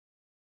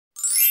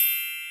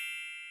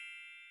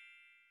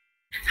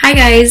Hi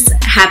guys,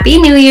 Happy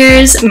New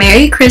Year's,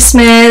 Merry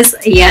Christmas.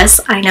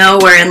 Yes, I know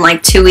we're in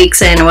like 2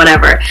 weeks in,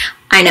 whatever.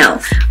 I know,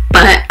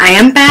 but I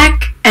am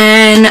back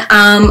and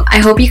I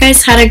hope you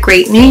guys had a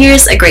great New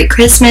Year's, a great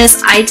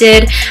Christmas. I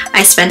did.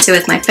 I spent it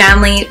with my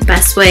family,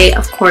 best way,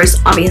 of course,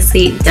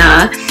 obviously,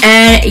 duh.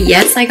 And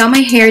yes, I got my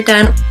hair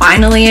done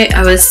finally.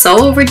 I was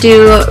so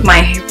overdue.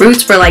 My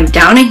roots were like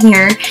down to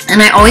here,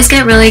 and I always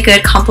get really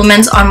good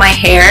compliments on my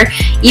hair,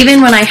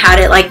 even when I had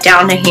it like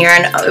down to here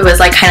and it was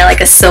like kind of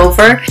like a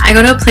silver. I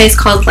go to a place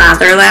called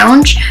Lather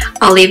Lounge.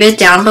 I'll leave it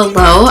down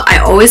below. I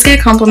always get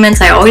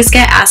compliments. I always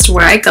get asked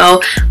where I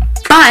go.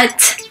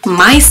 But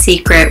my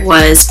secret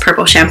was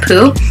purple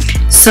shampoo.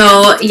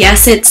 So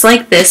yes, it's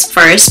like this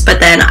first,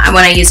 but then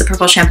when I use the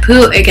purple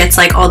shampoo, it gets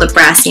like all the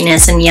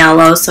brassiness and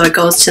yellow, so it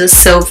goes to the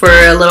silver,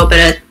 a little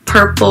bit of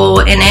purple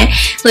in it.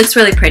 Looks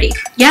really pretty.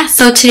 Yeah,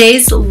 so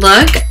today's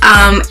look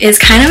is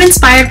kind of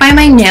inspired by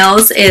my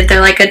nails.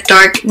 They're like a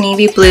dark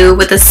navy blue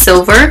with a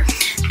silver.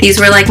 These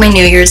were like my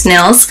New Year's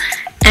nails.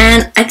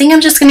 And I think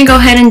I'm just going to go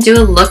ahead and do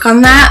a look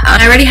on that.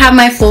 I already have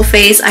my full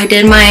face. I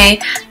did my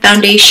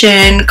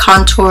foundation,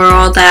 contour,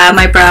 all that,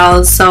 my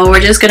brows. So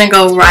we're just going to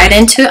go right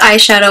into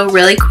eyeshadow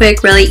really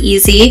quick, really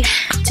easy.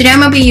 Today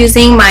I'm going to be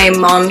using my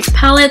mom's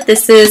palette.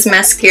 This is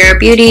Maskcara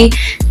Beauty.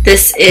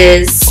 This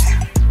is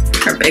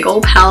her big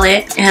old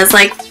palette. It has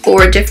like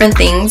 4 different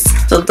things.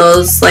 So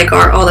those like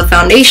are all the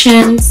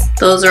foundations.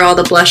 Those are all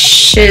the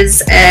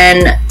blushes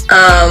and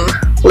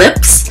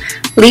lips.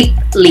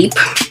 Leap.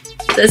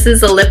 This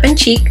is a lip and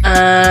cheek.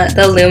 The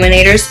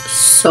illuminator's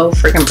so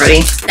freaking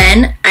pretty.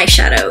 Then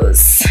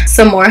eyeshadows.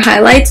 Some more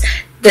highlights.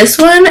 This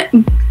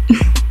one,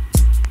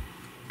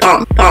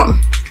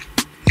 bomb.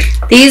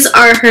 These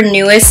are her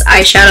newest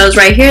eyeshadows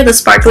right here, the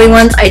sparkly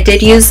ones. I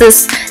did use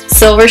this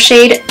silver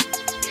shade.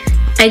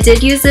 I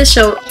did use this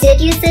silver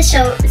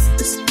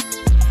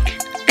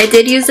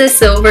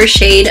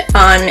shade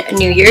on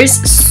New Year's.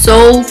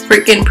 So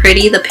freaking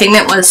pretty. The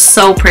pigment was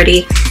so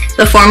pretty.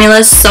 The formula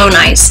is so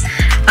nice.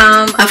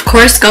 Of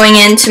course, going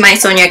into my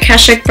Sonia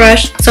Kashuk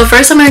brush. So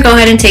first I'm going to go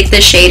ahead and take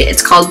this shade.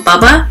 It's called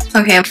Bubba.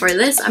 Okay, and for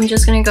this, I'm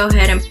just going to go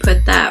ahead and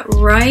put that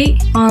right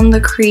on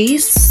the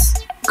crease,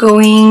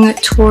 going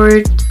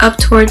up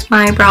towards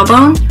my brow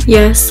bone.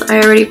 Yes, I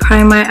already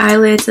primed my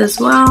eyelids as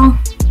well.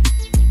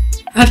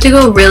 I have to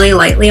go really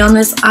lightly on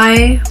this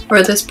eye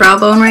or this brow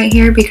bone right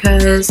here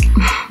because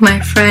my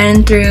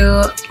friend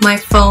threw my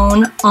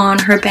phone on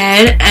her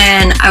bed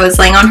and I was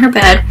laying on her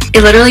bed.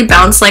 It literally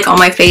bounced like on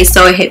my face,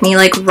 so it hit me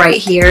like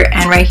right here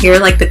and right here,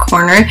 like the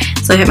corner.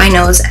 So it hit my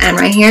nose and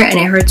right here, and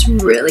it hurts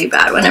really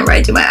bad whenever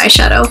I do my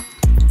eyeshadow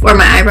or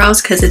my eyebrows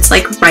because it's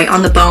like right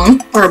on the bone.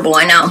 Horrible,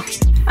 I know.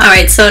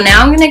 Alright, so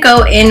now I'm going to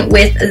go in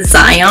with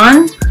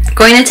Zion. I'm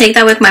going to take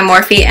that with my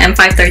Morphe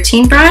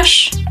M513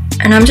 brush.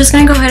 And I'm just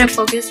going to go ahead and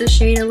focus the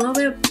shade a little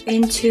bit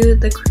into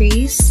the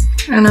crease.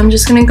 And I'm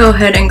just going to go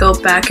ahead and go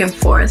back and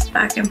forth.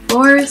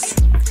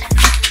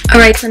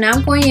 Alright, so now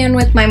I'm going in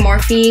with my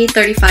Morphe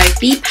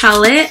 35B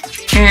palette.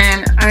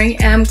 And I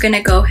am going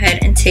to go ahead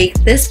and take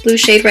this blue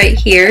shade right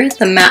here,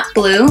 the matte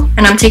blue.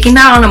 And I'm taking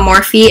that on a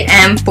Morphe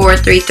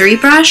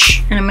M433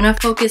 brush. And I'm going to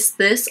focus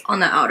this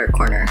on the outer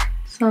corner.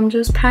 So I'm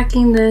just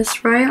packing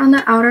this right on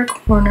the outer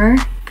corner.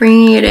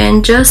 Bringing it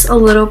in just a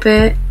little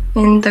bit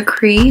in the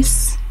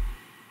crease.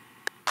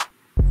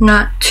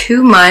 Not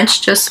too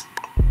much, just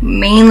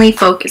mainly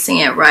focusing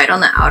it right on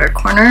the outer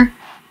corner.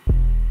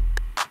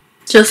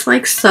 Just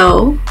like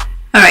so.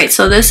 Alright,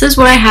 so this is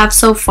what I have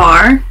so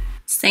far.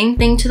 Same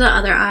thing to the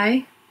other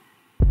eye.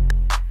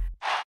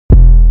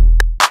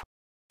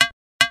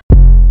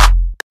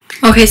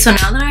 Okay, so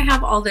now that I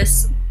have all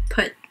this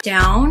put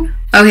down.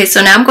 Okay,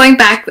 so now I'm going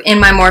back in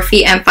my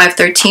Morphe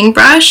M513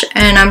 brush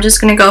and I'm just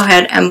going to go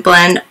ahead and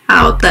blend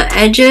out the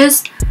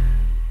edges.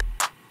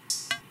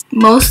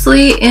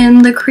 Mostly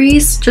in the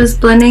crease, just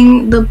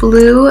blending the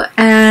blue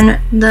and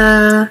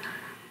the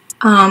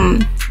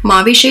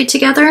mauve shade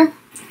together.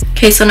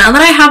 Okay, so now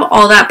that I have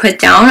all that put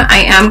down,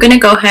 I am going to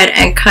go ahead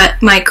and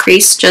cut my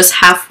crease just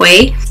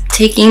halfway.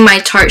 Taking my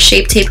Tarte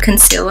Shape Tape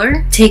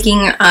Concealer,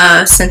 taking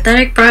a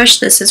synthetic brush,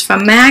 this is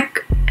from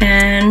MAC,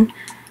 and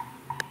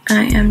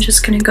I am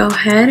just going to go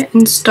ahead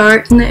and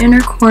start in the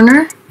inner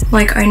corner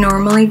like I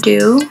normally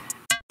do.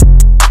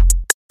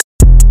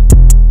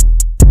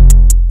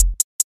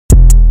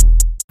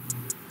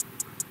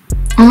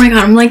 Oh my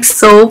god, I'm like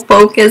so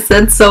focused,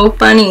 that's so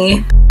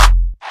funny.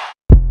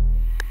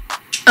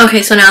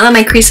 Okay, so now that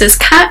my crease is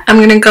cut, I'm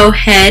gonna go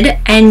ahead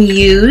and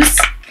use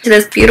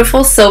this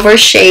beautiful silver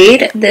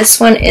shade. This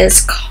one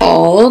is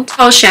called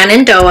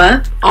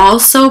Shenandoah.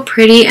 Also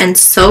pretty and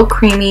so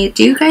creamy.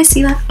 Do you guys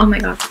see that? Oh my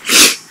god.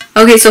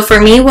 Okay, so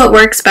for me, what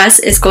works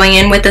best is going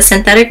in with a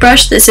synthetic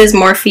brush. This is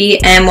Morphe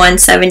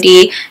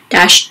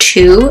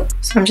M170-2.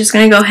 So I'm just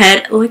gonna go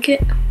ahead, look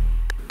at.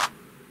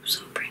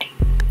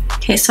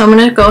 Okay, so I'm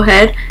gonna go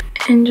ahead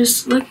and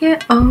just look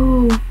at,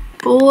 oh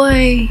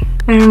boy.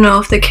 I don't know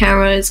if the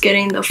camera is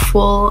getting the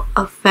full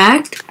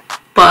effect,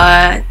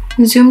 but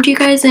zoomed you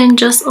guys in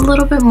just a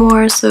little bit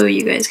more so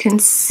you guys can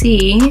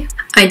see.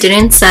 I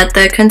didn't set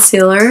the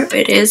concealer.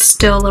 It is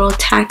still a little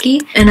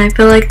tacky, and I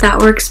feel like that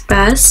works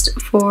best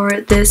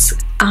for this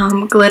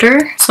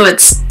glitter, so it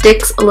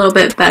sticks a little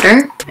bit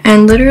better,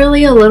 and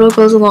literally a little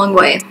goes a long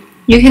way.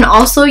 You can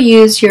also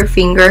use your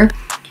finger.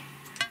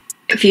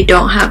 If you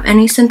don't have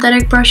any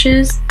synthetic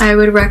brushes, I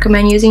would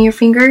recommend using your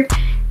finger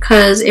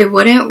because it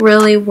wouldn't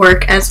really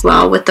work as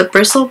well with the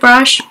bristle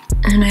brush,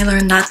 and I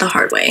learned that the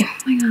hard way.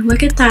 Oh my god,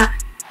 look at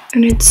that.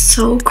 And it's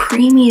so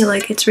creamy,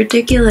 like it's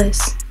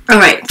ridiculous.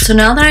 Alright, so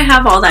now that I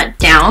have all that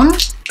down,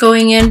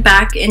 going in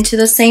back into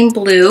the same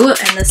blue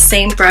and the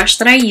same brush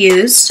that I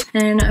used,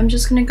 and I'm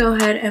just going to go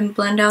ahead and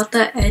blend out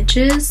the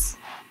edges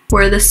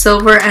where the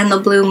silver and the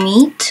blue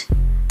meet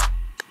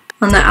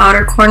on the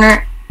outer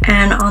corner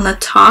and on the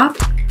top.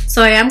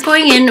 So I am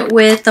going in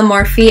with the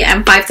Morphe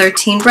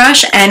M513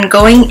 brush and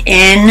going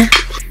in,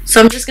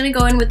 so I'm just going to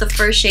go in with the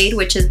first shade,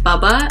 which is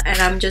Bubba, and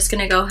I'm just going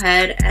to go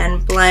ahead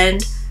and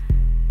blend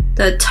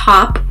the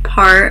top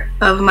part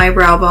of my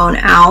brow bone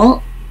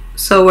out,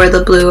 so where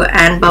the blue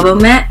and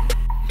Bubba met,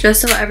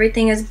 just so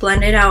everything is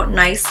blended out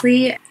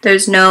nicely.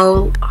 There's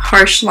no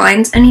harsh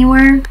lines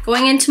anywhere.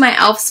 Going into my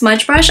e.l.f.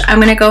 smudge brush, I'm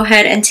going to go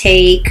ahead and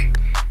take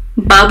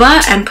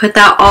Bubba and put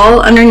that all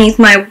underneath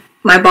my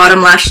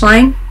bottom lash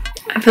line.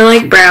 I feel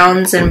like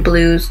browns and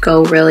blues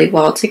go really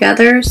well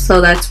together, so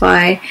that's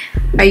why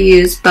I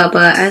use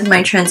Bubba as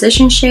my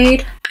transition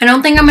shade. I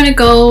don't think I'm going to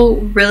go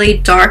really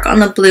dark on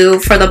the blue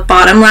for the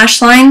bottom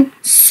lash line,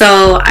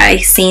 so I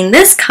seen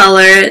this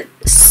color,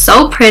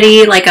 so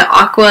pretty, like an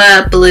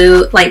aqua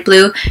blue, light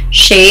blue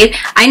shade.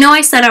 I know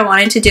I said I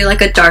wanted to do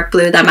like a dark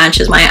blue that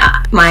matches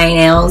my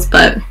nails,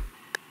 but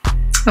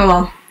oh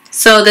well.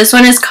 So this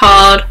one is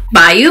called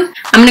Bayou.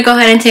 I'm going to go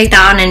ahead and take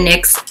that on a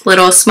NYX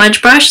little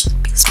smudge brush.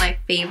 It's my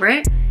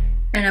favorite.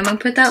 And I'm going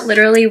to put that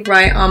literally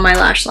right on my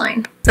lash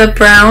line. The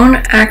brown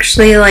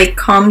actually like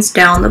calms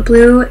down the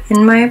blue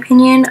in my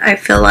opinion. I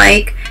feel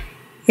like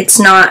it's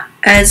not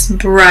as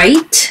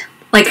bright.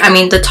 Like, I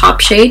mean the top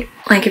shade.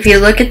 Like if you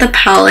look at the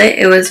palette,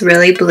 it was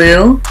really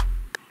blue.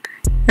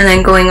 And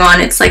then going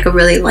on, it's like a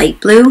really light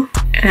blue.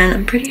 And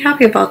I'm pretty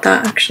happy about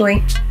that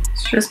actually.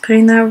 So just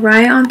putting that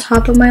right on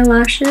top of my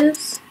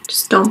lashes.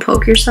 Just don't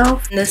poke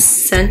yourself. In the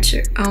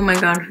center, oh my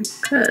god,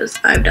 because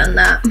I've done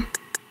that.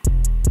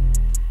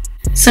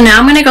 So now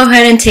I'm going to go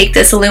ahead and take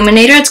this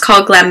illuminator. It's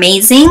called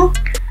Glamazing.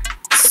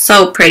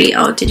 So pretty.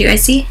 Oh, did you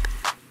guys see?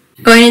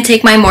 Going to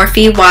take my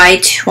Morphe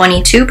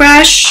Y22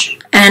 brush,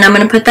 and I'm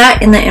going to put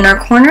that in the inner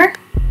corner.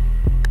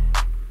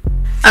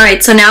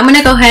 Alright, so now I'm going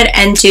to go ahead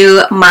and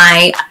do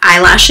my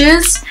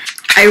eyelashes.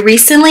 I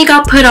recently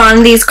got put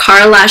on these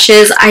car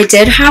lashes. I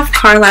did have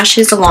car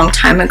lashes a long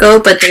time ago,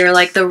 but they were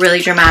like the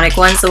really dramatic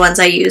ones, the ones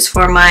I used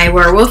for my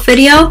werewolf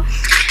video.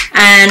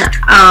 And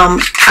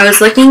I was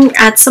looking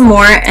at some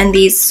more, and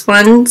these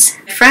ones,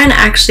 my friend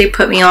actually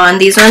put me on.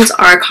 These ones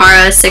are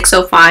Cara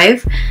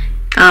 605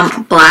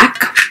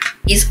 black.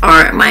 These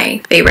are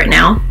my favorite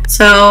now.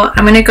 So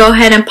I'm going to go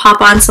ahead and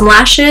pop on some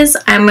lashes.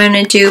 I'm going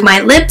to do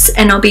my lips,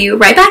 and I'll be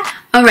right back.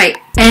 Alright,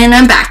 and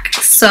I'm back.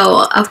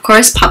 So, of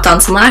course, popped on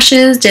some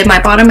lashes, did my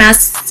bottom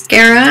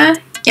mascara.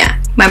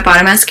 Yeah, my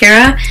bottom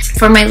mascara.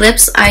 For my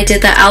lips, I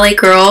did the LA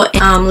Girl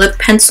lip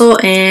pencil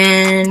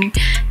in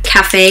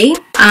Cafe.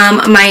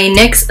 My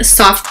NYX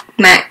Soft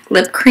Matte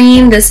Lip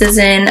Cream. This is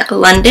in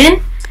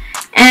London.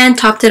 And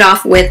topped it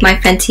off with my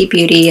Fenty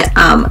Beauty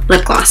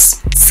lip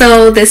gloss.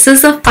 So this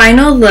is the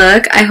final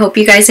look. I hope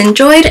you guys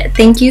enjoyed.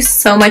 Thank you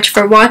so much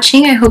for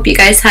watching. I hope you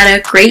guys had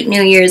a great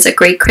New Year's, a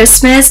great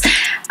Christmas,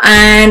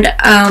 and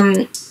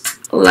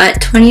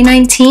let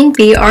 2019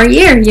 be our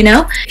year, you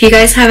know? If you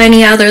guys have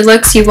any other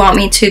looks you want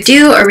me to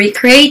do or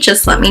recreate,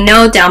 just let me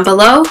know down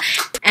below.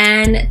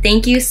 And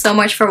thank you so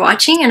much for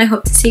watching, and I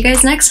hope to see you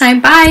guys next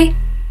time. Bye!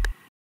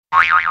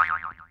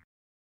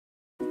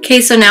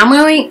 Okay, so now I'm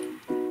going...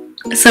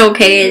 So,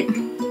 okay.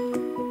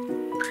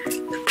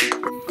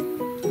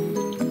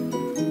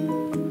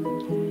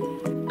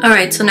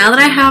 Alright, so now that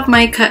I have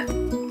my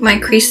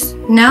crease,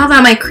 now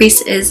that my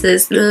crease is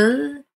this...